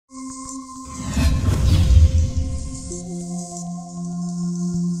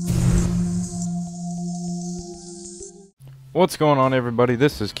What's going on, everybody?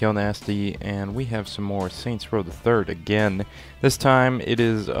 This is KillNasty, and we have some more Saints Row the Third again. This time it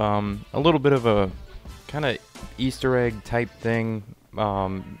is a little bit of a kind of Easter egg type thing.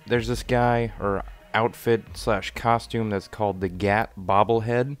 There's this guy or outfit slash costume that's called the Gat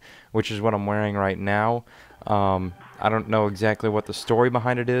Bobblehead, which is what I'm wearing right now. I don't know exactly what the story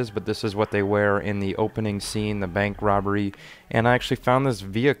behind it is, but this is what they wear in the opening scene, the bank robbery. And I actually found this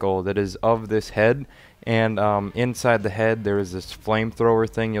vehicle that is of this head. And inside the head there is this flamethrower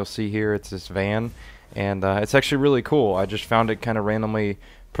thing you'll see here. It's this van, and it's actually really cool. I just found it kind of randomly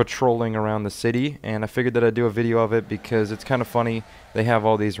patrolling around the city, and I figured that I'd do a video of it because it's kind of funny. They have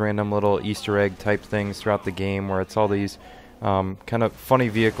all these random little Easter egg type things throughout the game where it's all these kind of funny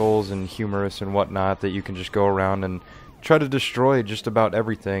vehicles and humorous and whatnot that you can just go around and try to destroy just about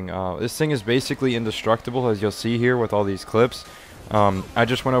everything. This thing is basically indestructible, as you'll see here with all these clips. I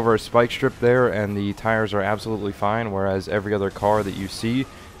just went over a spike strip there, and the tires are absolutely fine, whereas every other car that you see,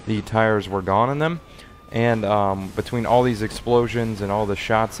 the tires were gone in them. And between all these explosions and all the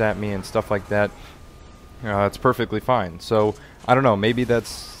shots at me and stuff like that, it's perfectly fine. So I don't know, maybe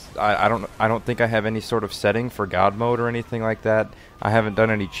that's I don't think I have any sort of setting for God mode or anything like that. I haven't done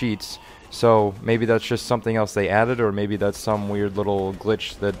any cheats, so maybe that's just something else they added, or maybe that's some weird little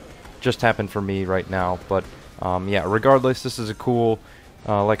glitch that just happened for me right now. But yeah, regardless, this is a cool,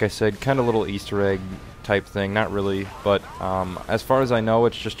 like I said, kind of little Easter egg type thing. Not really, but as far as I know,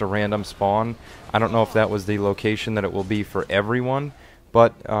 it's just a random spawn. I don't know if that was the location that it will be for everyone,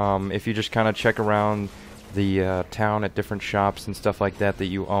 but if you just kind of check around the town at different shops and stuff like that that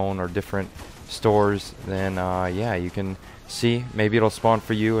you own, or different stores, then yeah, you can see. Maybe it'll spawn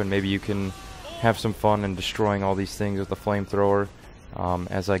for you, and maybe you can have some fun in destroying all these things with the flamethrower.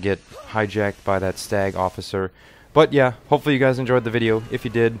 As I get hijacked by that stag officer. But yeah, hopefully you guys enjoyed the video. If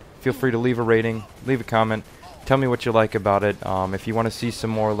you did, feel free to leave a rating, leave a comment, tell me what you like about it. If you want to see some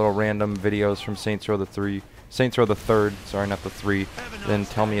more little random videos from Saints Row the Third, sorry, not the 3, then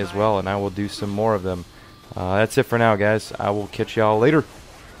tell me as well, and I will do some more of them. That's it for now, guys. I will catch y'all later.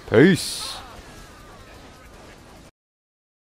 Peace.